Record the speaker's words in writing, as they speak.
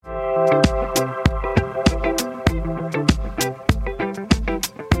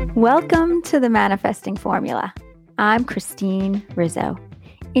Welcome to the Manifesting Formula. I'm Christine Rizzo.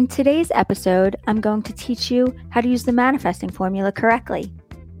 In today's episode, I'm going to teach you how to use the manifesting formula correctly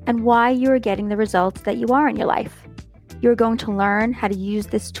and why you are getting the results that you are in your life. You're going to learn how to use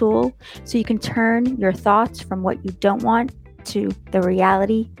this tool so you can turn your thoughts from what you don't want to the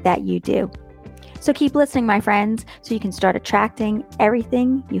reality that you do. So keep listening, my friends, so you can start attracting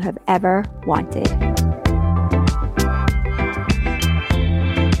everything you have ever wanted.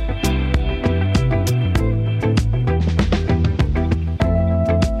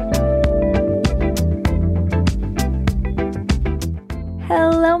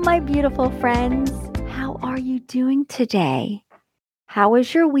 Hello, my beautiful friends. How are you doing today? How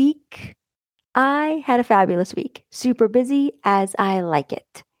was your week? I had a fabulous week. Super busy as I like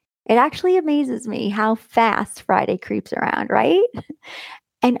it. It actually amazes me how fast Friday creeps around, right?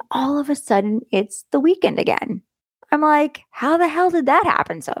 And all of a sudden, it's the weekend again. I'm like, how the hell did that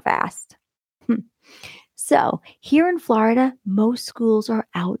happen so fast? So here in Florida, most schools are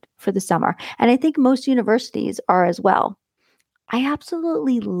out for the summer, and I think most universities are as well. I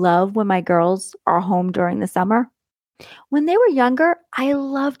absolutely love when my girls are home during the summer. When they were younger, I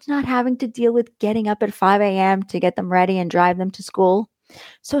loved not having to deal with getting up at 5 a.m. to get them ready and drive them to school.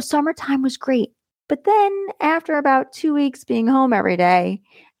 So summertime was great. But then after about 2 weeks being home every day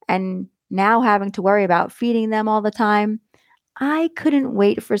and now having to worry about feeding them all the time, I couldn't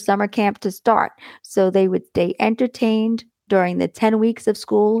wait for summer camp to start so they would stay entertained during the 10 weeks of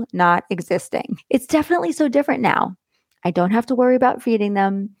school not existing. It's definitely so different now. I don't have to worry about feeding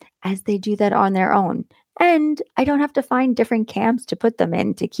them as they do that on their own. And I don't have to find different camps to put them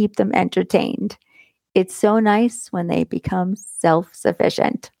in to keep them entertained. It's so nice when they become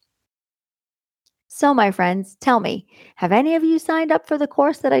self-sufficient. So, my friends, tell me, have any of you signed up for the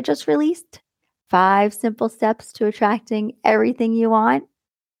course that I just released? 5 simple steps to attracting everything you want?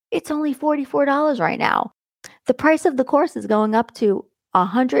 It's only $44 right now. The price of the course is going up to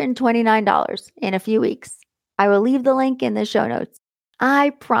 $129 in a few weeks. I will leave the link in the show notes.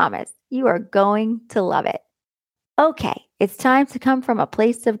 I promise you are going to love it. Okay, it's time to come from a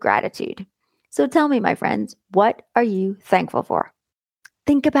place of gratitude. So tell me, my friends, what are you thankful for?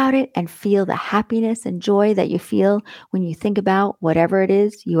 Think about it and feel the happiness and joy that you feel when you think about whatever it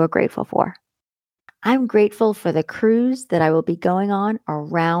is you are grateful for. I'm grateful for the cruise that I will be going on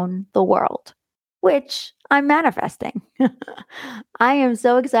around the world, which I'm manifesting. I am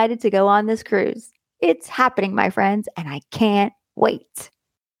so excited to go on this cruise. It's happening, my friends, and I can't wait.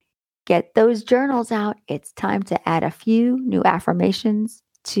 Get those journals out. It's time to add a few new affirmations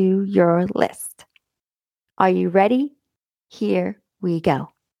to your list. Are you ready? Here we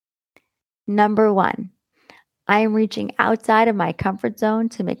go. Number 1, I am reaching outside of my comfort zone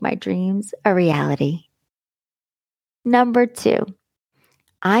to make my dreams a reality. Number 2,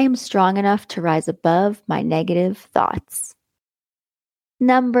 I am strong enough to rise above my negative thoughts.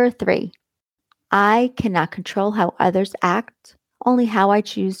 Number 3, I cannot control how others act, only how I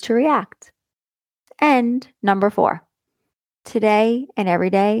choose to react. And number 4, today and every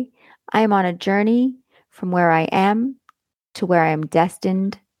day, I am on a journey from where I am to where I am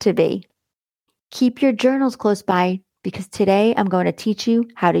destined to be. Keep your journals close by because today I'm going to teach you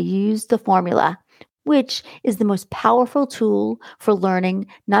how to use the formula, which is the most powerful tool for learning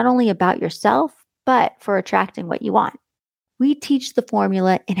not only about yourself, but for attracting what you want. We teach the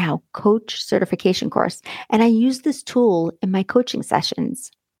formula in our coach certification course, and I use this tool in my coaching sessions.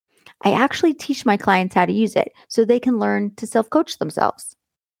 I actually teach my clients how to use it so they can learn to self-coach themselves.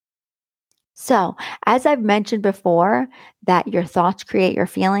 So, as I've mentioned before, that your thoughts create your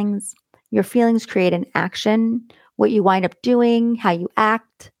feelings create an action, what you wind up doing, how you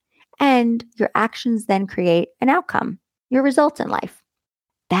act, and your actions then create an outcome, your results in life.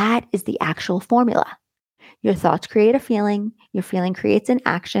 That is the actual formula. Your thoughts create a feeling, your feeling creates an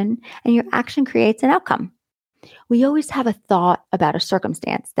action, and your action creates an outcome. We always have a thought about a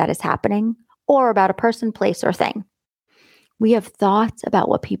circumstance that is happening or about a person, place, or thing. We have thoughts about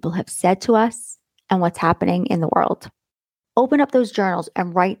what people have said to us and what's happening in the world. Open up those journals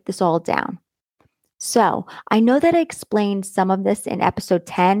and write this all down. So I know that I explained some of this in episode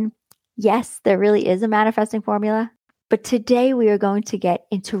 10. Yes, there really is a manifesting formula. But today we are going to get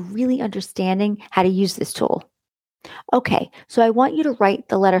into really understanding how to use this tool. Okay, so I want you to write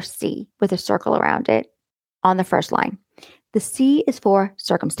the letter C with a circle around it on the first line. The C is for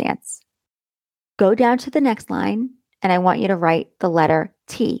circumstance. Go down to the next line, and I want you to write the letter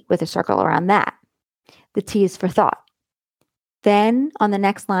T with a circle around that. The T is for thought. Then on the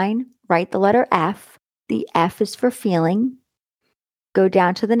next line, write the letter F. The F is for feeling. Go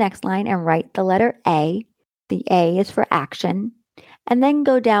down to the next line and write the letter A. The A is for action. and then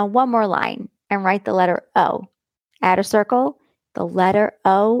go down one more line and write the letter O. Add a circle. The letter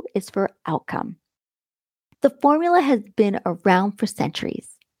O is for outcome. The formula has been around for centuries.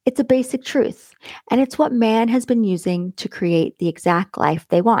 It's a basic truth, and it's what man has been using to create the exact life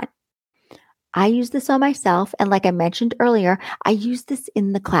they want. I use this on myself, and like I mentioned earlier, I use this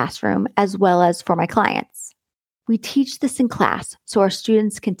in the classroom as well as for my clients. We teach this in class so our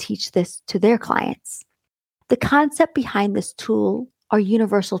students can teach this to their clients. The concept behind this tool are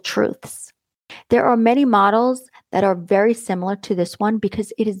universal truths. There are many models that are very similar to this one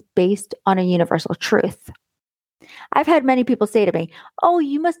because it is based on a universal truth. I've had many people say to me, "Oh,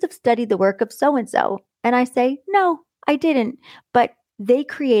 you must have studied the work of so-and-so." And I say, "No, I didn't." But they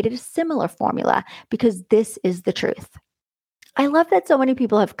created a similar formula because this is the truth. I love that so many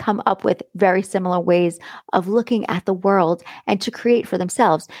people have come up with very similar ways of looking at the world and to create for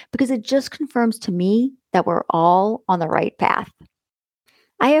themselves because it just confirms to me that we're all on the right path.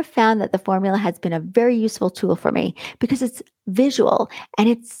 I have found that the formula has been a very useful tool for me because it's visual and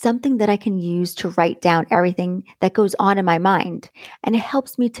it's something that I can use to write down everything that goes on in my mind. And it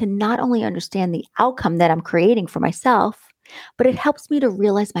helps me to not only understand the outcome that I'm creating for myself, but it helps me to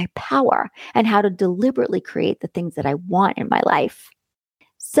realize my power and how to deliberately create the things that I want in my life.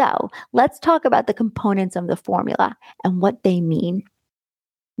 So let's talk about the components of the formula and what they mean.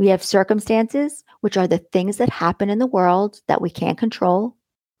 We have circumstances, which are the things that happen in the world that we can't control.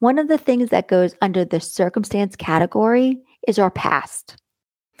 One of the things that goes under the circumstance category is our past.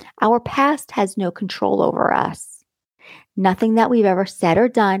 Our past has no control over us. Nothing that we've ever said or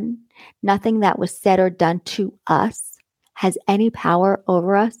done, nothing that was said or done to us has any power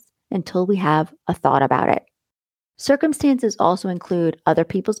over us until we have a thought about it. Circumstances also include other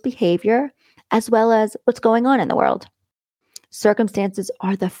people's behavior as well as what's going on in the world. Circumstances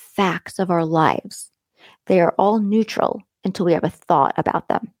are the facts of our lives. They are all neutral until we have a thought about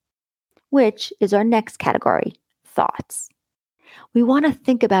them, which is our next category, thoughts. We want to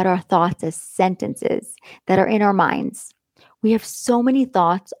think about our thoughts as sentences that are in our minds. We have so many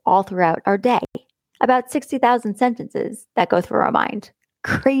thoughts all throughout our day, about 60,000 sentences that go through our mind.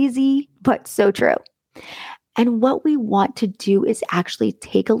 Crazy, but so true. And what we want to do is actually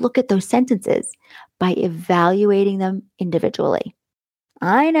take a look at those sentences by evaluating them individually.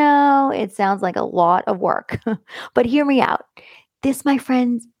 I know it sounds like a lot of work, but hear me out. This, my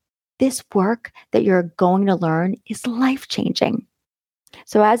friends, this work that you're going to learn is life-changing.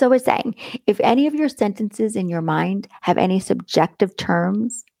 So as I was saying, if any of your sentences in your mind have any subjective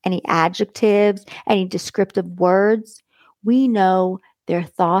terms, any adjectives, any descriptive words, we know they're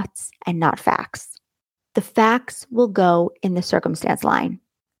thoughts and not facts. The facts will go in the circumstance line.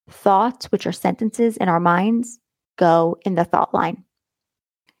 Thoughts, which are sentences in our minds, go in the thought line.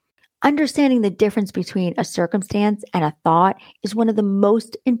 Understanding the difference between a circumstance and a thought is one of the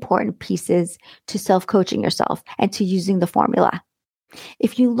most important pieces to self-coaching yourself and to using the formula.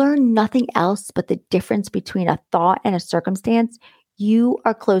 If you learn nothing else but the difference between a thought and a circumstance, you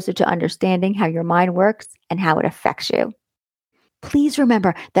are closer to understanding how your mind works and how it affects you. Please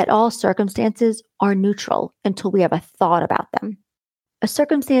remember that all circumstances are neutral until we have a thought about them. A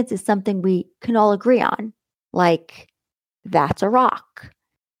circumstance is something we can all agree on, like that's a rock.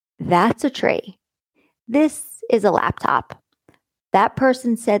 That's a tree. This is a laptop. That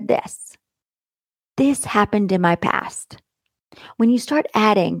person said this. This happened in my past. When you start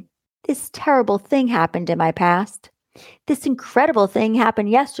adding, this terrible thing happened in my past. This incredible thing happened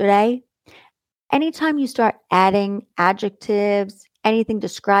yesterday. Anytime you start adding adjectives, anything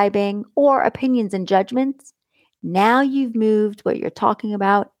describing, or opinions and judgments, now you've moved what you're talking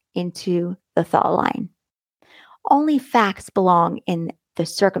about into the thought line. Only facts belong in the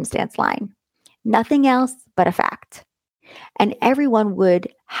circumstance line. Nothing else but a fact. And everyone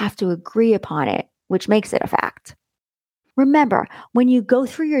would have to agree upon it, which makes it a fact. Remember, when you go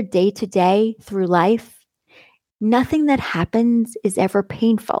through your day-to-day through life, nothing that happens is ever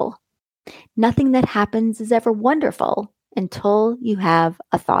painful. Nothing that happens is ever wonderful until you have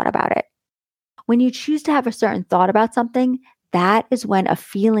a thought about it. When you choose to have a certain thought about something, that is when a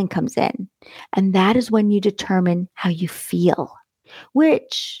feeling comes in. And that is when you determine how you feel,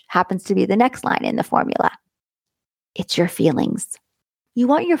 which happens to be the next line in the formula. It's your feelings. You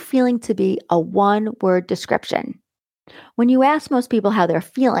want your feeling to be a one-word description. When you ask most people how they're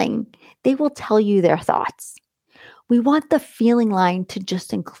feeling, they will tell you their thoughts. We want the feeling line to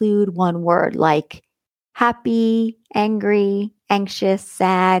just include one word like happy, angry, anxious,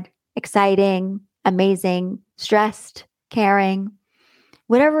 sad, exciting, amazing, stressed, caring.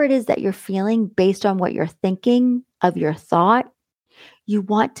 Whatever it is that you're feeling based on what you're thinking of your thought, you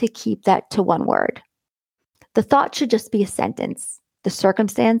want to keep that to one word. The thought should just be a sentence. The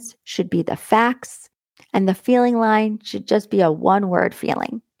circumstance should be the facts, and the feeling line should just be a one-word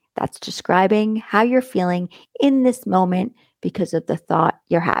feeling. That's describing how you're feeling in this moment because of the thought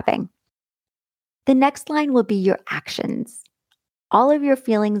you're having. The next line will be your actions. All of your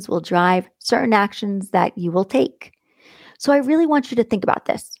feelings will drive certain actions that you will take. So I really want you to think about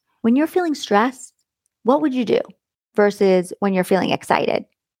this. When you're feeling stressed, what would you do versus when you're feeling excited?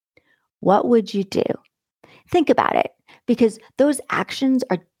 What would you do? Think about it, because those actions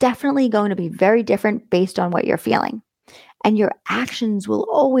are definitely going to be very different based on what you're feeling. And your actions will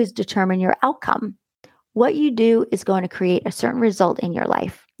always determine your outcome. What you do is going to create a certain result in your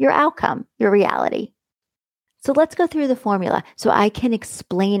life, your outcome, your reality. So let's go through the formula so I can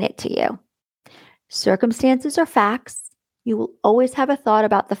explain it to you. Circumstances are facts. You will always have a thought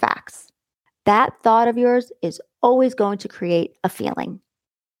about the facts. That thought of yours is always going to create a feeling.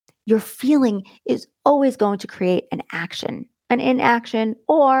 Your feeling is always going to create an action, an inaction,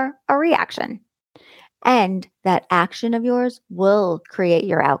 or a reaction. And that action of yours will create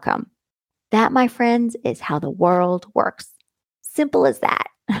your outcome. That, my friends, is how the world works. Simple as that.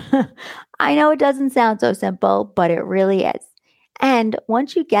 I know it doesn't sound so simple, but it really is. And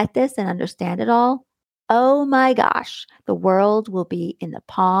once you get this and understand it all, oh my gosh, the world will be in the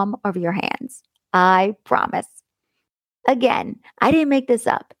palm of your hands. I promise. Again, I didn't make this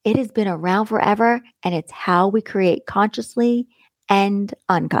up. It has been around forever, and it's how we create consciously and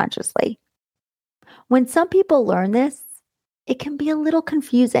unconsciously. When some people learn this, it can be a little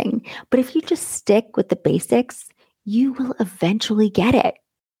confusing, but if you just stick with the basics, you will eventually get it.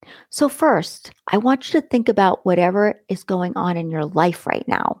 So first, I want you to think about whatever is going on in your life right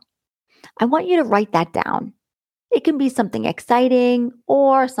now. I want you to write that down. It can be something exciting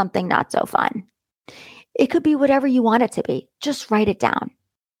or something not so fun. It could be whatever you want it to be. Just write it down.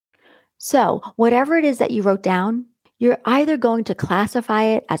 So whatever it is that you wrote down, you're either going to classify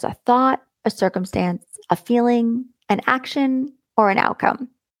it as a thought, a circumstance, a feeling, an action, or an outcome.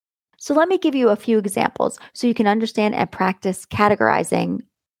 So let me give you a few examples so you can understand and practice categorizing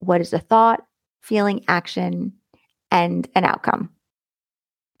what is a thought, feeling, action, and an outcome.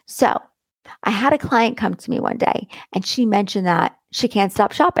 So I had a client come to me one day and she mentioned that she can't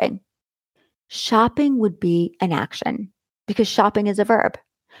stop shopping. Shopping would be an action because shopping is a verb.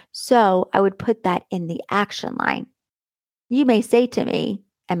 So I would put that in the action line. You may say to me,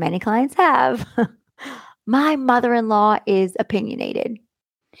 and many clients have, my mother-in-law is opinionated.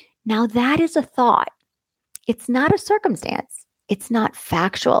 Now that is a thought. It's not a circumstance. It's not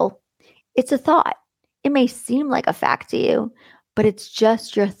factual. It's a thought. It may seem like a fact to you, but it's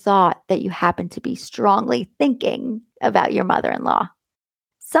just your thought that you happen to be strongly thinking about your mother-in-law.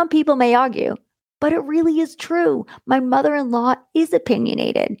 Some people may argue, but it really is true. My mother-in-law is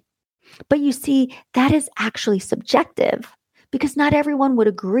opinionated. But you see, that is actually subjective because not everyone would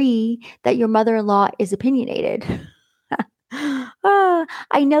agree that your mother-in-law is opinionated.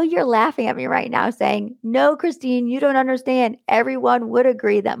 I know you're laughing at me right now saying, no, Christine, you don't understand. Everyone would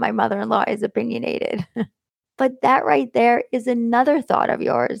agree that my mother-in-law is opinionated. But that right there is another thought of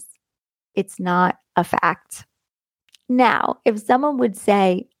yours. It's not a fact. Now, if someone would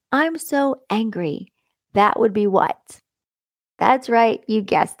say, I'm so angry, that would be what? That's right, you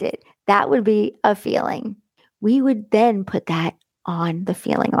guessed it. That would be a feeling. We would then put that on the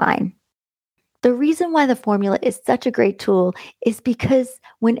feeling line. The reason why the formula is such a great tool is because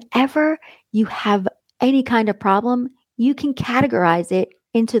whenever you have any kind of problem, you can categorize it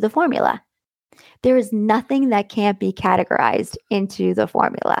into the formula. There is nothing that can't be categorized into the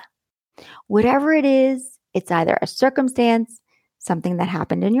formula. Whatever it is, it's either a circumstance, something that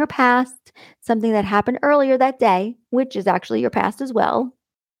happened in your past, something that happened earlier that day, which is actually your past as well,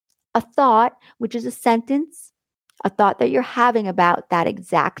 a thought, which is a sentence, a thought that you're having about that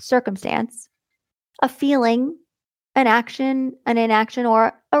exact circumstance, a feeling, an action, an inaction,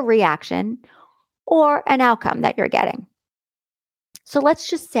 or a reaction, or an outcome that you're getting. So let's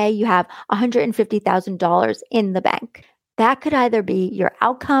just say you have $150,000 in the bank. That could either be your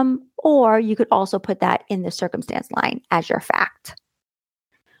outcome, or you could also put that in the circumstance line as your fact.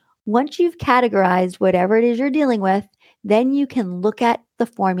 Once you've categorized whatever it is you're dealing with, then you can look at the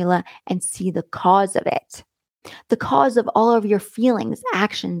formula and see the cause of it. The cause of all of your feelings,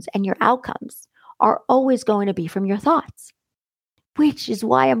 actions, and your outcomes are always going to be from your thoughts, which is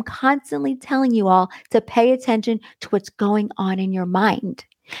why I'm constantly telling you all to pay attention to what's going on in your mind.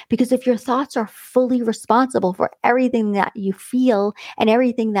 Because if your thoughts are fully responsible for everything that you feel and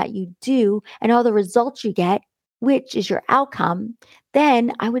everything that you do and all the results you get, which is your outcome,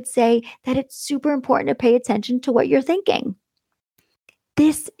 then I would say that it's super important to pay attention to what you're thinking.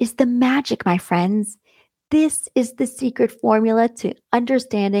 This is the magic, my friends. This is the secret formula to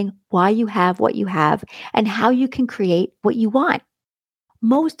understanding why you have what you have and how you can create what you want.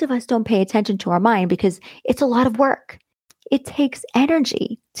 Most of us don't pay attention to our mind because it's a lot of work. It takes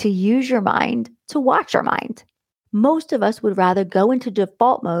energy to use your mind to watch our mind. Most of us would rather go into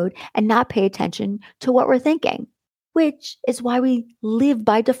default mode and not pay attention to what we're thinking, which is why we live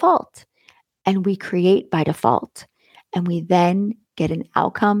by default and we create by default. And we then get an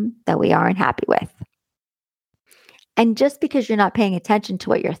outcome that we aren't happy with. And just because you're not paying attention to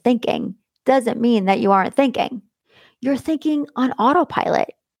what you're thinking doesn't mean that you aren't thinking. You're thinking on autopilot.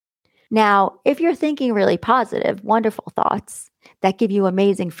 Now, if you're thinking really positive, wonderful thoughts that give you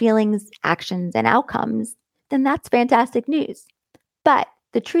amazing feelings, actions, and outcomes, then that's fantastic news. But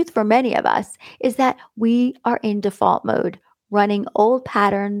the truth for many of us is that we are in default mode, running old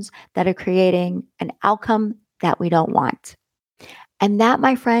patterns that are creating an outcome that we don't want. And that,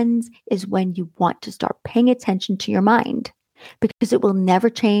 my friends, is when you want to start paying attention to your mind, because it will never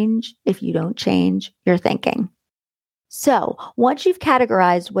change if you don't change your thinking. So once you've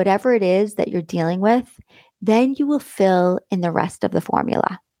categorized whatever it is that you're dealing with, then you will fill in the rest of the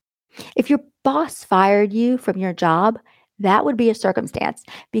formula. If your boss fired you from your job, that would be a circumstance,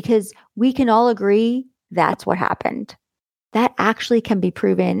 because we can all agree that's what happened. That actually can be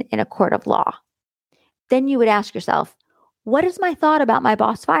proven in a court of law. Then you would ask yourself, what is my thought about my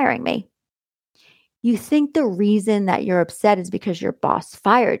boss firing me? You think the reason that you're upset is because your boss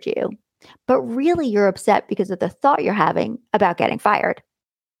fired you, but really you're upset because of the thought you're having about getting fired.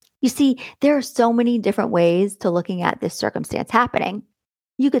 You see, there are so many different ways to looking at this circumstance happening.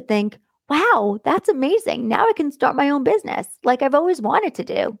 You could think, wow, that's amazing. Now I can start my own business like I've always wanted to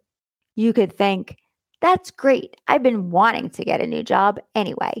do. You could think, that's great. I've been wanting to get a new job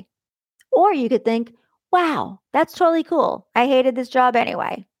anyway. Or you could think, wow, that's totally cool. I hated this job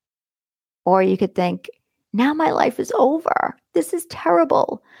anyway. Or you could think, now my life is over. This is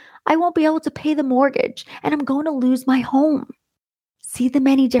terrible. I won't be able to pay the mortgage and I'm going to lose my home. See the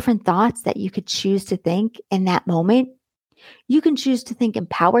many different thoughts that you could choose to think in that moment? You can choose to think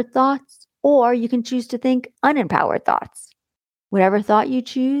empowered thoughts, or you can choose to think unempowered thoughts. Whatever thought you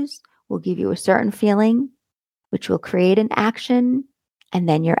choose will give you a certain feeling, which will create an action and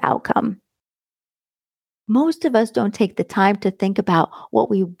then your outcome. Most of us don't take the time to think about what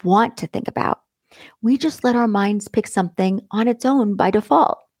we want to think about. We just let our minds pick something on its own by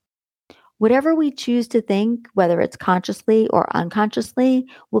default. Whatever we choose to think, whether it's consciously or unconsciously,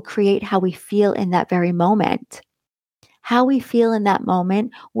 will create how we feel in that very moment. How we feel in that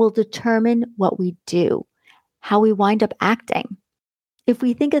moment will determine what we do, how we wind up acting. If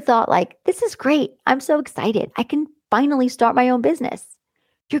we think a thought like, this is great, I'm so excited, I can finally start my own business,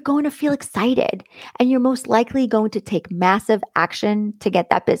 you're going to feel excited and you're most likely going to take massive action to get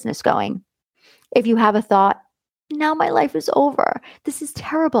that business going. If you have a thought, now my life is over, this is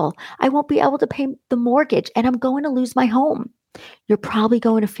terrible, I won't be able to pay the mortgage and I'm going to lose my home, you're probably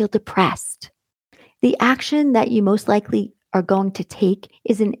going to feel depressed. The action that you most likely are going to take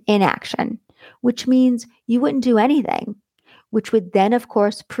is an inaction, which means you wouldn't do anything, which would then, of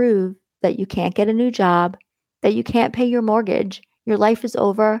course, prove that you can't get a new job, that you can't pay your mortgage, your life is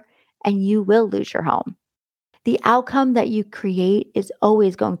over, and you will lose your home. The outcome that you create is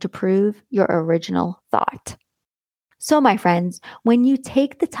always going to prove your original thought. So, my friends, when you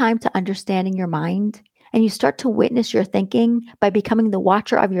take the time to understanding your mind and you start to witness your thinking by becoming the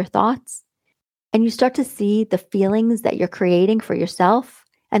watcher of your thoughts, and you start to see the feelings that you're creating for yourself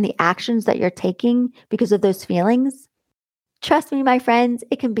and the actions that you're taking because of those feelings, trust me, my friends,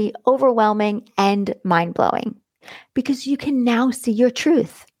 it can be overwhelming and mind-blowing because you can now see your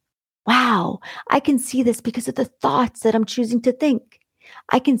truth. Wow, I can see this because of the thoughts that I'm choosing to think.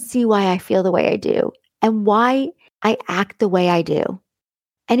 I can see why I feel the way I do and why I act the way I do.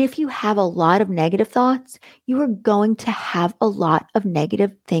 And if you have a lot of negative thoughts, you are going to have a lot of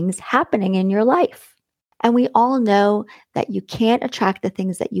negative things happening in your life. And we all know that you can't attract the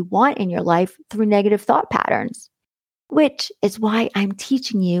things that you want in your life through negative thought patterns, which is why I'm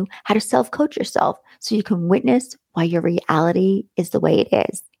teaching you how to self-coach yourself so you can witness why your reality is the way it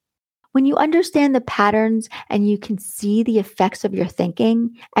is. When you understand the patterns and you can see the effects of your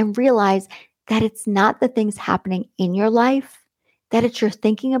thinking and realize that it's not the things happening in your life, that it's your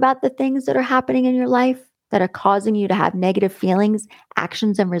thinking about the things that are happening in your life that are causing you to have negative feelings,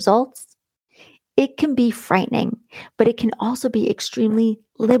 actions, and results, it can be frightening, but it can also be extremely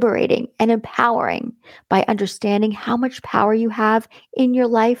liberating and empowering by understanding how much power you have in your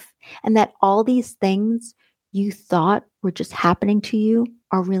life and that all these things you thought were just happening to you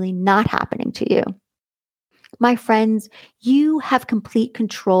are really not happening to you. My friends, you have complete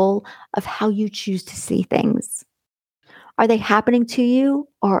control of how you choose to see things. Are they happening to you,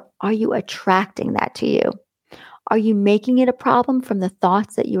 or are you attracting that to you? Are you making it a problem from the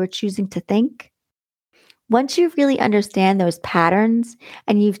thoughts that you are choosing to think? Once you really understand those patterns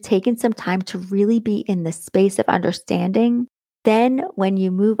and you've taken some time to really be in the space of understanding, then when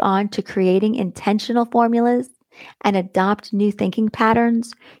you move on to creating intentional formulas and adopt new thinking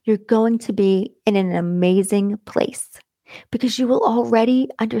patterns, you're going to be in an amazing place because you will already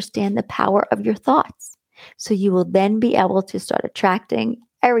understand the power of your thoughts. So you will then be able to start attracting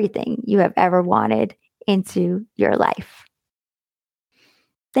everything you have ever wanted into your life.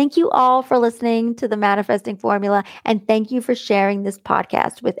 Thank you all for listening to the Manifesting Formula, and thank you for sharing this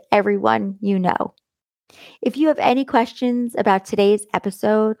podcast with everyone you know. If you have any questions about today's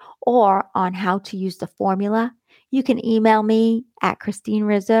episode or on how to use the formula, you can email me at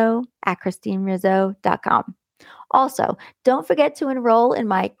christinerizzo@christinerizzo.com. Also, don't forget to enroll in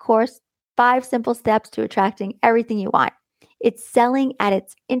my course, 5 Simple Steps to Attracting Everything You Want. It's selling at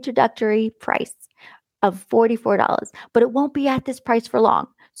its introductory price of $44, but it won't be at this price for long.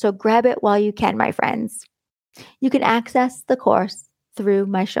 So grab it while you can, my friends. You can access the course through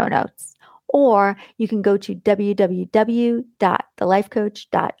my show notes, or you can go to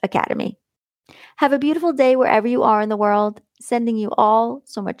www.thelifecoach.academy. Have a beautiful day wherever you are in the world, sending you all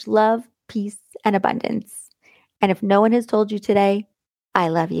so much love, peace, and abundance. And if no one has told you today, I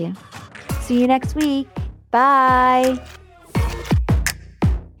love you. See you next week. Bye.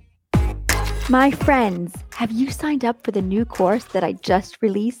 My friends, have you signed up for the new course that I just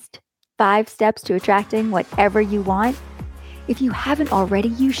released? 5 Steps to Attracting Whatever You Want? If you haven't already,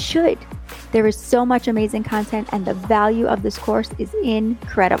 you should. There is so much amazing content, and the value of this course is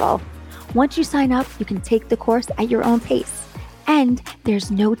incredible. Once you sign up, you can take the course at your own pace. And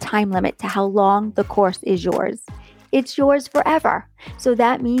there's no time limit to how long the course is yours. It's yours forever. So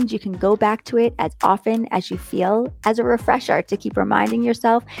that means you can go back to it as often as you feel, as a refresher to keep reminding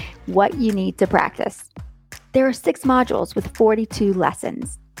yourself what you need to practice. There are 6 modules with 42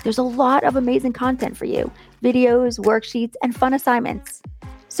 lessons. There's a lot of amazing content for you, videos, worksheets, and fun assignments.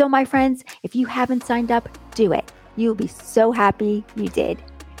 So my friends, if you haven't signed up, do it. You'll be so happy you did.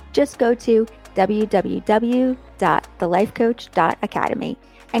 Just go to www.thelifecoach.academy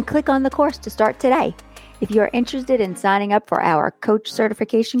and click on the course to start today. If you are interested in signing up for our coach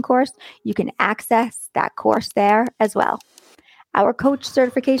certification course, you can access that course there as well. Our coach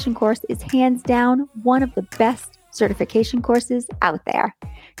certification course is hands down one of the best certification courses out there.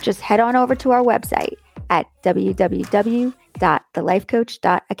 Just head on over to our website at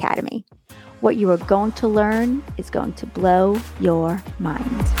www.thelifecoach.academy. What you are going to learn is going to blow your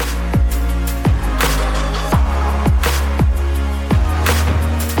mind.